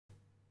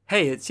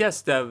Hey, it's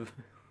YESDEV.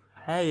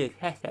 Hey,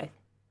 hey, hey.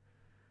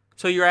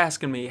 So you're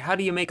asking me, how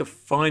do you make a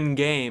fun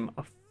game?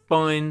 A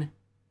fun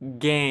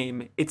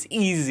game. It's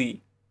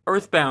easy.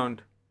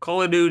 Earthbound,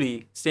 Call of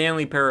Duty,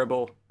 Stanley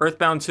Parable,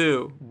 Earthbound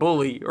 2,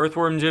 Bully,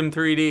 Earthworm Jim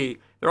 3D.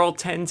 They're all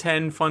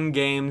 10/10 fun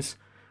games.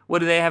 What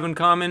do they have in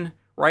common?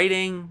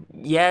 Writing?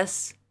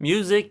 Yes.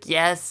 Music?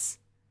 Yes.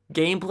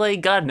 Gameplay?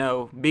 God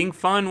no. Being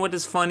fun? What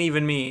does fun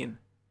even mean?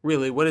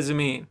 Really, what does it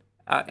mean?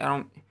 I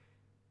don't...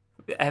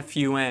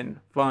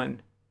 F-U-N.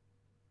 Fun.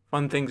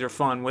 Fun things are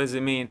fun. What does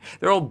it mean?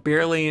 They're all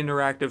barely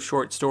interactive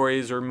short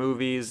stories or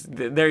movies.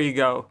 There you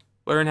go.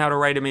 Learn how to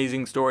write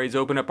amazing stories.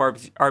 Open up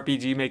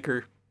RPG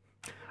Maker.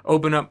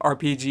 Open up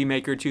RPG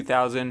Maker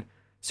 2000.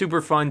 Super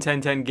fun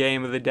 10/10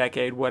 game of the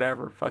decade.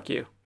 Whatever. Fuck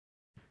you.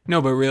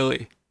 No, but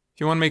really, if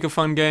you want to make a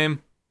fun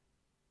game,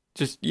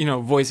 just,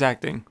 voice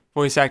acting.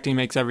 Voice acting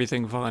makes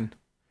everything fun.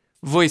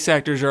 Voice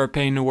actors are a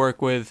pain to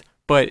work with,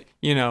 but,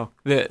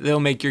 they'll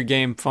make your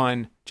game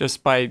fun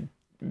just by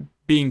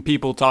being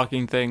people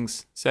talking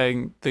things,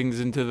 saying things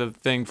into the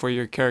thing for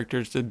your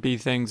characters to be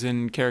things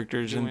and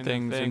characters and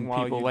things, and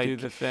people like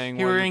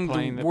hearing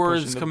the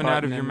words coming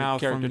out of your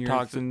mouth when you're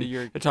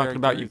talking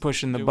about you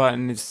pushing the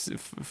button is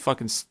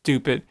fucking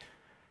stupid.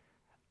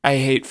 I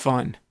hate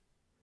fun.